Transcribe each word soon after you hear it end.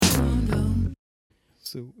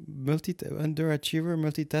So underachiever,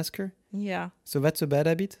 multitasker. Yeah. So that's a bad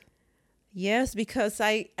habit. Yes, because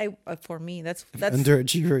I for me that's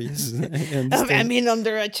Underachiever. Yes, I understand. I mean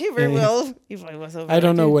underachiever. Well, if I was I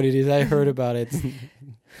don't know overachiever, what it is. I heard about it.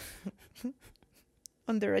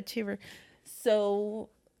 underachiever. So,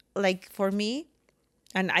 like for me,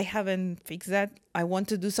 and I haven't fixed that. I want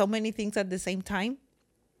to do so many things at the same time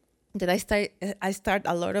that I start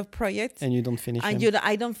a lot of projects, And you don't finish and them.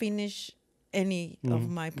 I don't finish any of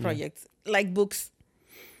my Yeah. projects, like books.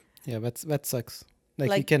 Yeah, that sucks. Like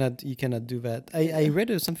Like- you cannot do that. I read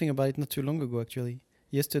something about it not too long ago, actually.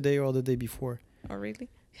 Yesterday or the day before. Oh, really?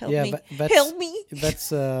 Help Yeah, me! that's Help me!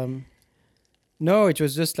 that's no, it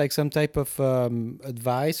was just like some type of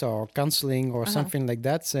advice or counseling or something like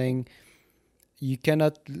that, saying you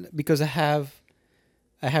cannot, because I have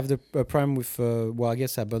the problem with I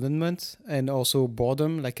guess abandonment and also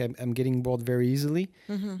boredom. Like I'm getting bored very easily,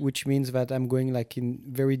 which means that I'm going like in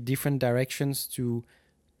very different directions to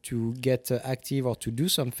get active or to do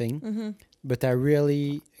something. But I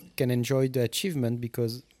really can enjoy the achievement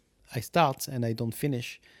because I start and I don't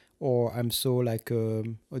finish, or I'm so like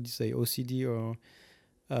what do you say, OCD, or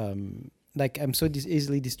like I'm so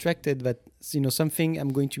easily distracted that something,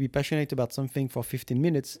 I'm going to be passionate about something for 15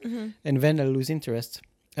 minutes and then I lose interest.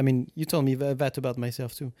 I mean, you told me that about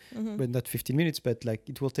myself too, but not 15 minutes, but like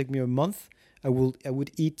it will take me a month. I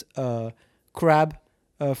would eat crab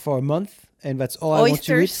for a month, and that's all I want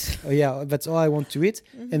to Oysters. eat. Yeah, that's all I want to eat,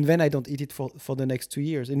 and then I don't eat it for the next 2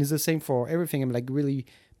 years. And it's the same for everything. I'm like really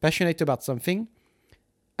passionate about something.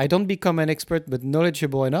 I don't become an expert, but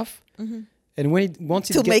knowledgeable enough. And once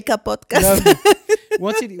it Make a podcast.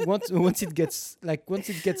 once it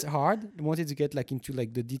gets hard, once it gets like into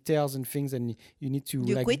like the details and things, and you need to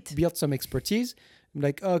You like quit? build some expertise, I'm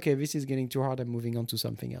like, okay, this is getting too hard, I'm moving on to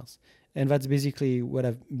something else. And that's basically what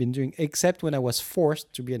I've been doing, except when I was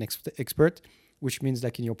forced to be an expert, which means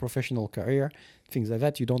like in your professional career, things like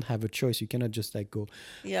that, you don't have a choice. You cannot just like go,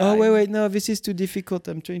 Yeah. wait, no, this is too difficult,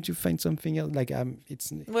 I'm trying to find something else. Like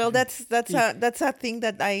it's Well, that's a thing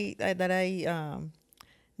that I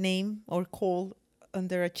name or call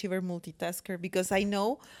underachiever multitasker, because I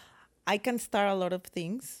know I can start a lot of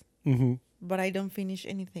things, but I don't finish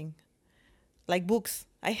anything. Like books,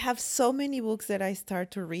 I have so many books that I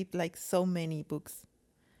start to read, like so many books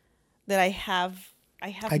that I have.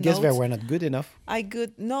 I guess they notes. were not good enough.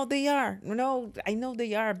 No, they are. No, I know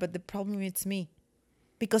they are, but the problem is me,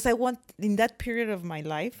 because I want, in that period of my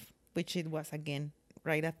life, which it was again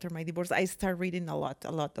right after my divorce, I start reading a lot,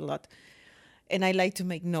 and I like to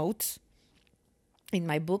make notes in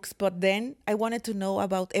my books. But then I wanted to know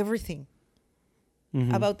about everything,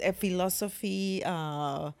 about philosophy,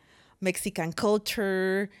 Mexican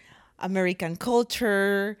culture, American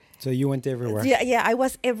culture. So you went everywhere. Yeah, I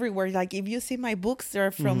was everywhere. Like if you see my books, they're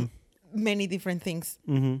from many different things,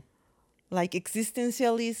 like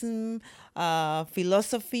existentialism,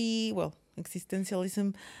 philosophy. Well,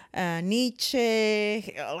 existentialism,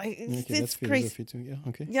 Nietzsche. Like Okay, it's that's crazy. philosophy too. Yeah,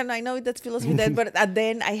 okay. Yeah, no, I know that's philosophy. But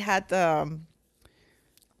then I had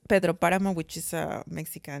Pedro Páramo, which is a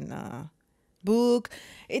Mexican book.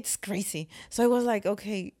 It's crazy. So I was like,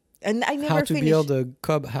 okay. And I never How to finished. build the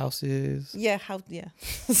cob houses. Yeah,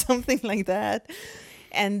 something like that.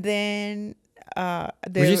 And then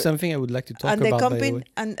Which is something I would like to talk about, by the way.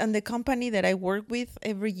 and the company that I work with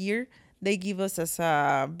every year, they give us as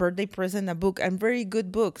a birthday present a book, and very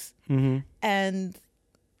good books. And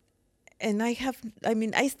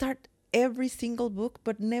I start every single book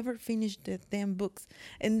but never finish the damn books,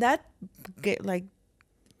 and that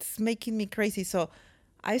it's making me crazy. So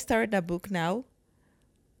I started a book now,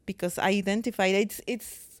 because I identified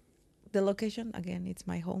it's the location again. It's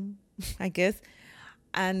my home, I guess,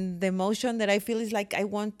 and the emotion that I feel is like I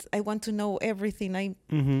want to know everything.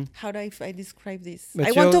 How do I describe this?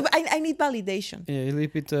 But I need validation. Yeah, a little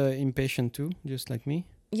bit impatient too, just like me.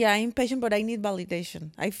 Yeah, I'm impatient, but I need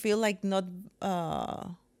validation. I feel like not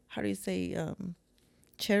how do you say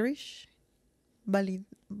cherish,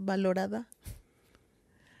 valorada.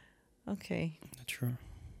 Okay. Not sure.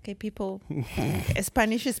 Okay, people,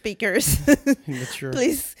 Spanish speakers, Not sure.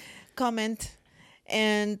 please comment.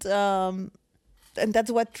 And that's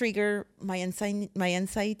what triggered my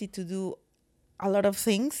anxiety to do a lot of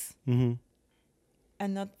things and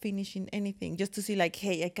not finishing anything. Just to see like,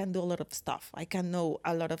 hey, I can do a lot of stuff. I can know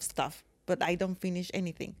a lot of stuff, but I don't finish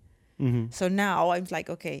anything. So now I'm like,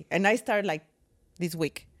 okay. And I start like this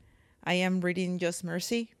week. I am reading Just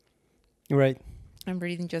Mercy. Right. I'm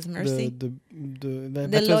reading Just Mercy. The The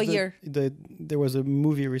that was lawyer. there was a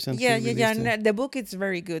movie recently Yeah, yeah, yeah. released. The book is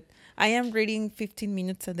very good. I am reading 15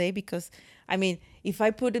 minutes a day because, I mean, if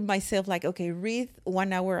I put it myself like, okay, read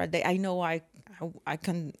 1 hour a day, I know I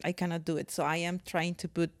cannot do it. So I am trying to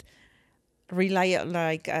put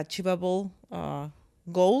like achievable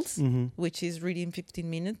goals, Mm-hmm. which is reading 15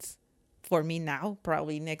 minutes for me now.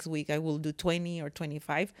 Probably next week I will do 20 or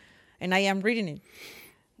 25, and I am reading it.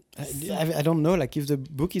 So, I don't know, like if the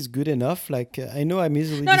book is good enough. Like I know I'm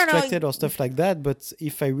easily no, no, distracted no, or stuff like that, but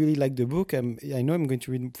if I really like the book, I know I'm going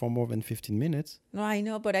to read for more than 15 minutes. no. I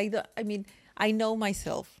know, but I don't. I mean, I know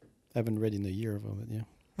myself. I haven't read in a year, but yeah.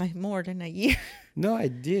 Like more than a year. No, I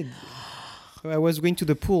did. I was going to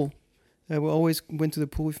the pool. Always went to the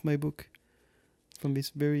pool with my book from this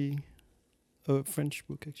very French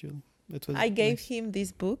book, actually. That was I gave nice. him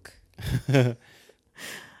this book.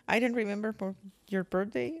 I don't remember for your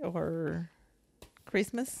birthday or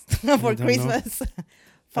Christmas. For don't know. Christmas. I'm a-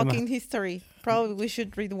 Fucking history. Probably we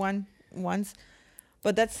should read one once.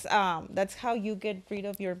 But that's how you get rid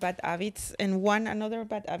of your bad habits. And another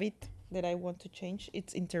bad habit that I want to change,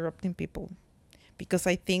 it's interrupting people. Because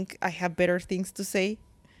I think I have better things to say.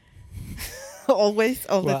 Always,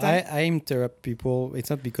 all the Well, time. I interrupt people. It's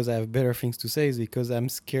not because I have better things to say. It's because I'm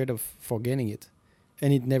scared of forgetting it,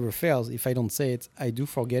 and it never fails. If I don't say it, I do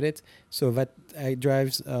forget it. So that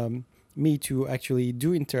drives me to actually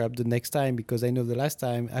do interrupt the next time because I know the last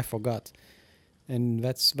time I forgot, and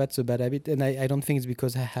that's a bad habit. And I don't think it's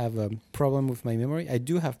because I have a problem with my memory. I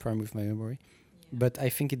do have problem with my memory, but I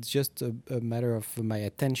think it's just a matter of my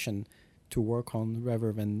attention to work on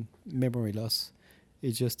rather than memory loss.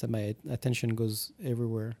 It's just that my attention goes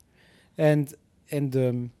everywhere, and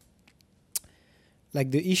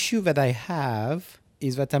like the issue that I have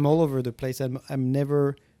is that I'm all over the place. I'm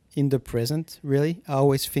never in the present really. I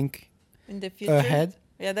always think In the future. ahead,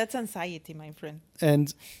 Yeah, that's anxiety, my friend.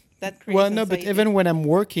 and That creates well, no, but anxiety. even when I'm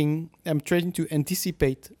working, I'm trying to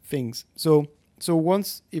anticipate things. So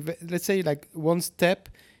once, if let's say like one step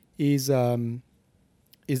is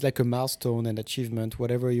like a milestone, an achievement,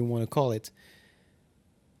 whatever you want to call it.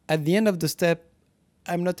 At the end of the step,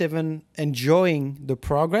 I'm not even enjoying the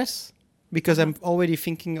progress because I'm already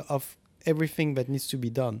thinking of everything that needs to be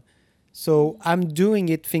done. So I'm doing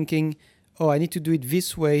it thinking, oh, I need to do it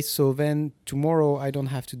this way. So then tomorrow I don't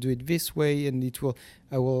have to do it this way, and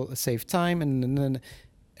I will save time,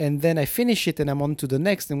 and then I finish it and I'm on to the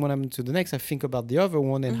next. And when I'm to the next, I think about the other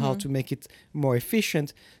one and how to make it more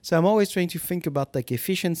efficient. So I'm always trying to think about like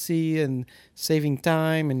efficiency and saving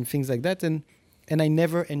time and things like that. And I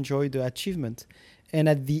never enjoy the achievement. And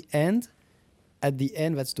at the end,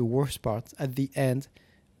 that's the worst part. At the end,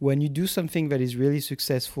 when you do something that is really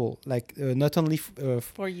successful, like not only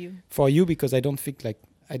for you. for you, because I don't think like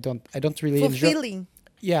I don't really enjoy. Fulfilling.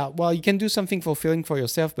 Yeah, well, you can do something fulfilling for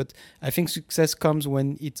yourself, but I think success comes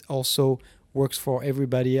when it also works for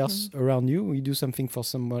everybody else around you. You do something for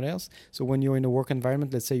someone else. So when you're in a work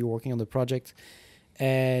environment, let's say you're working on the project,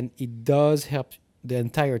 and it does help the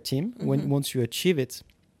entire team once you achieve it.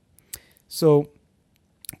 So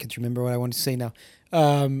I can't remember what I want to say now.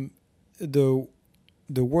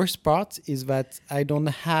 The worst part is that I don't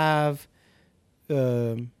have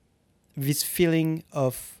this feeling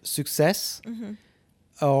of success.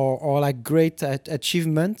 Or like great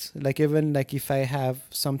achievement, like even like if I have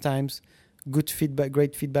sometimes great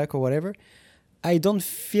feedback or whatever, I don't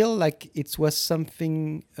feel like it was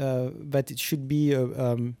something that it should be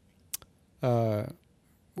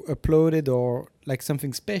uploaded or like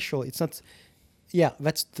something special. It's not. Yeah,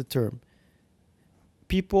 that's the term.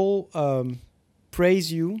 People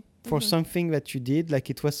praise you for something that you did, like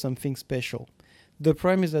it was something special. The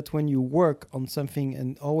problem is that when you work on something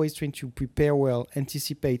and always trying to prepare well,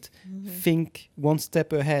 anticipate, think one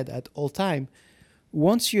step ahead at all time,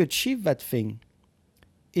 once you achieve that thing,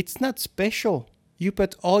 it's not special. You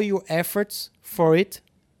put all your efforts for it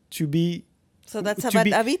to be. So that's a bad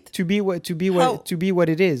habit. To be what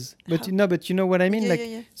it is. But you know what I mean.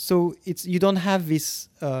 Yeah. So it's you don't have this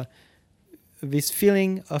this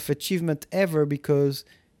feeling of achievement ever because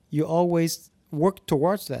you always work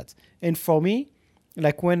towards that. And for me,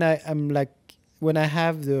 like when I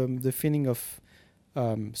have the feeling of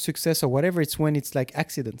success or whatever, it's when it's like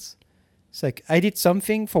accidents. It's like I did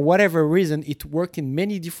something for whatever reason. It worked in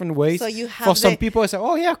many different ways. So you have for some people, I say,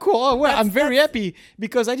 "Oh yeah, cool. Oh well, I'm very happy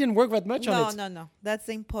because I didn't work that much on it." No. That's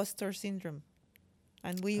the imposter syndrome,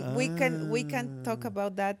 and we can talk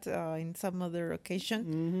about that in some other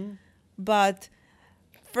occasion. But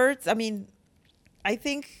first, I mean, I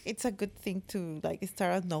think it's a good thing to like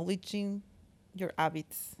start acknowledging your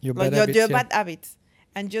habits, Your like bad habits, your yeah. bad habits,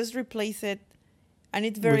 and just replace it And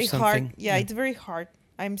it's very hard. something. Yeah, it's very hard.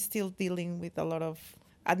 I'm still dealing with a lot of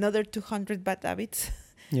another 200 bad habits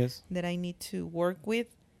Yes. that I need to work with.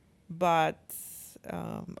 But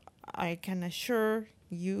I can assure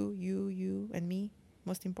you, and me,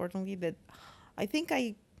 most importantly, that I think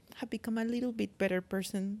I have become a little bit better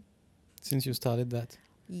person. Since you started that.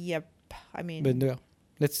 Yep. I mean, But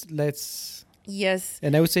let's yes.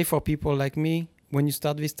 and I would say for people like me, when you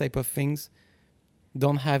start this type of things,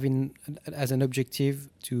 don't have as an objective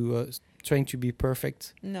to trying to be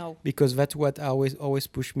perfect, No. because that's what always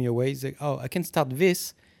push me away. It's like, oh, I can start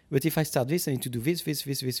this, but if I start this, I need to do this,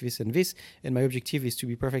 and this, and my objective is to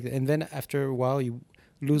be perfect. And then after a while, you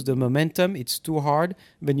lose the momentum. It's too hard.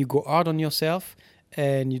 Then you go hard on yourself,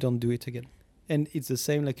 and you don't do it again. And it's the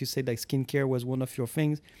same, like you said, like skincare was one of your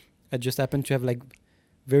things. I just happened to have like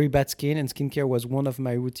very bad skin, and skincare was one of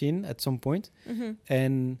my routine at some point. Mm-hmm.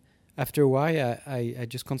 And after a while, I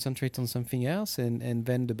just concentrate on something else, and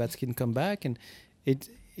then the bad skin come back. And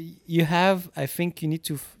I think you need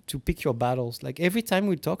to pick your battles. Like every time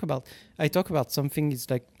I talk about something, it's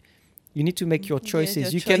like you need to make your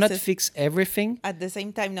choices. You cannot fix everything at the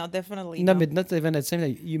same time. No, definitely. No, but not even at the same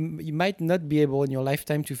time. You might not be able in your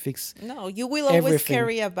lifetime to fix. No, you will always everything.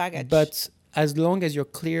 carry a baggage. But as long as you're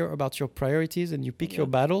clear about your priorities and you pick your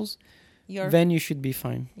battles, then you should be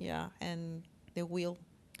fine. Yeah, and the will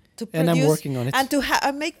to and produce I'm working on it and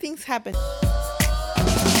to make things happen.